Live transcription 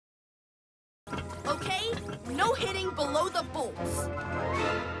no hitting below the bolts.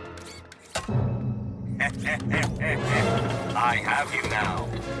 I have you now.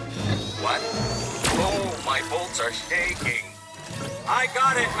 What? Oh, my bolts are shaking. I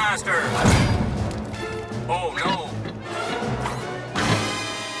got it, Master. Oh, no.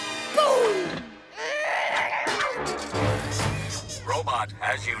 Boom! Robot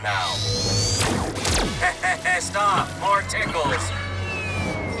has you now. Stop! More tickles.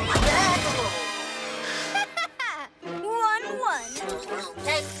 1-1.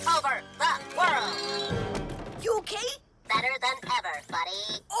 Take over the world. You okay? Better than ever,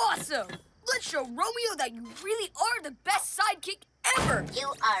 buddy. Awesome! Let's show Romeo that you really are the best sidekick ever! You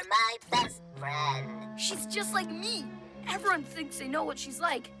are my best friend. She's just like me. Everyone thinks they know what she's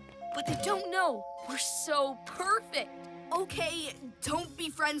like, but they don't know. We're so perfect. Okay, don't be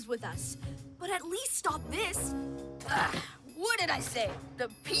friends with us, but at least stop this. What did I say? The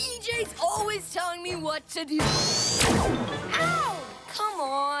PJ's always telling me what to do. Ow! Come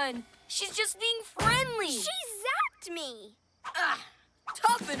on. She's just being friendly. She zapped me.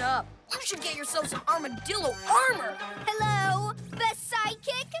 Toughen up. You should get yourself some armadillo armor. Hello? Best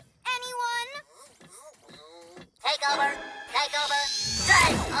sidekick? Anyone? Take over. Take over.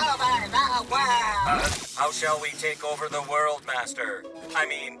 Take over the world. How shall we take over the world, Master? I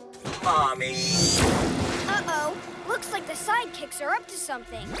mean, Mommy. Uh-oh. Looks like the sidekicks are up to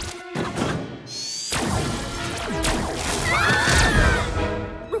something.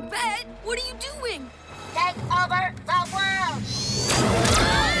 Robette, what are you doing? Take over the world.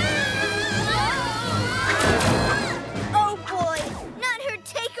 Oh boy, not her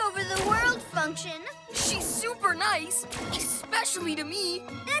take over the world function. She's super nice, especially to me.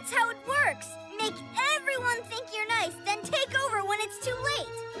 That's how it works. Make everyone think you're nice, then take over when it's too late.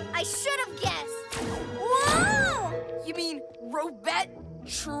 I should have guessed. Whoa! You mean Robette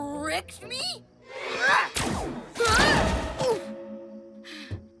tricked me?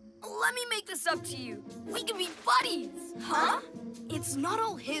 Let me make this up to you. We can be buddies. Huh? It's not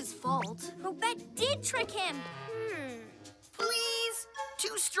all his fault. Robette did trick him. Please?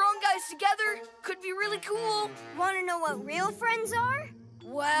 Two strong guys together could be really cool. Want to know what real friends are?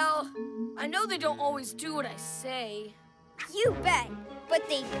 Well, I know they don't always do what I say. You bet. But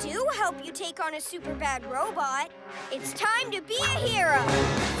they do help you take on a super bad robot. It's time to be a hero.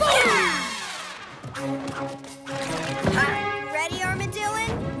 Ready,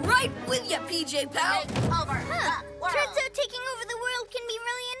 Armadyllan? Right with you, PJ pal. Take over the world. Turns out taking over the world can be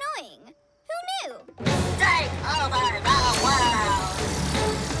really annoying. Who knew? Take over the world.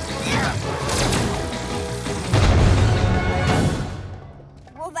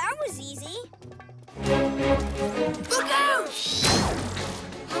 Well, that was easy. Look out!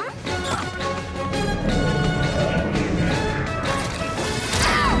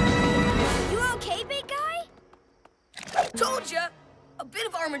 You okay, big guy? Told ya, a bit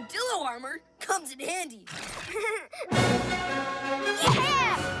of armadillo armor comes in handy.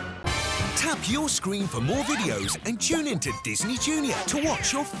 Yeah! Tap your screen for more videos and tune into Disney Junior to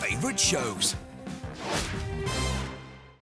watch your favorite shows.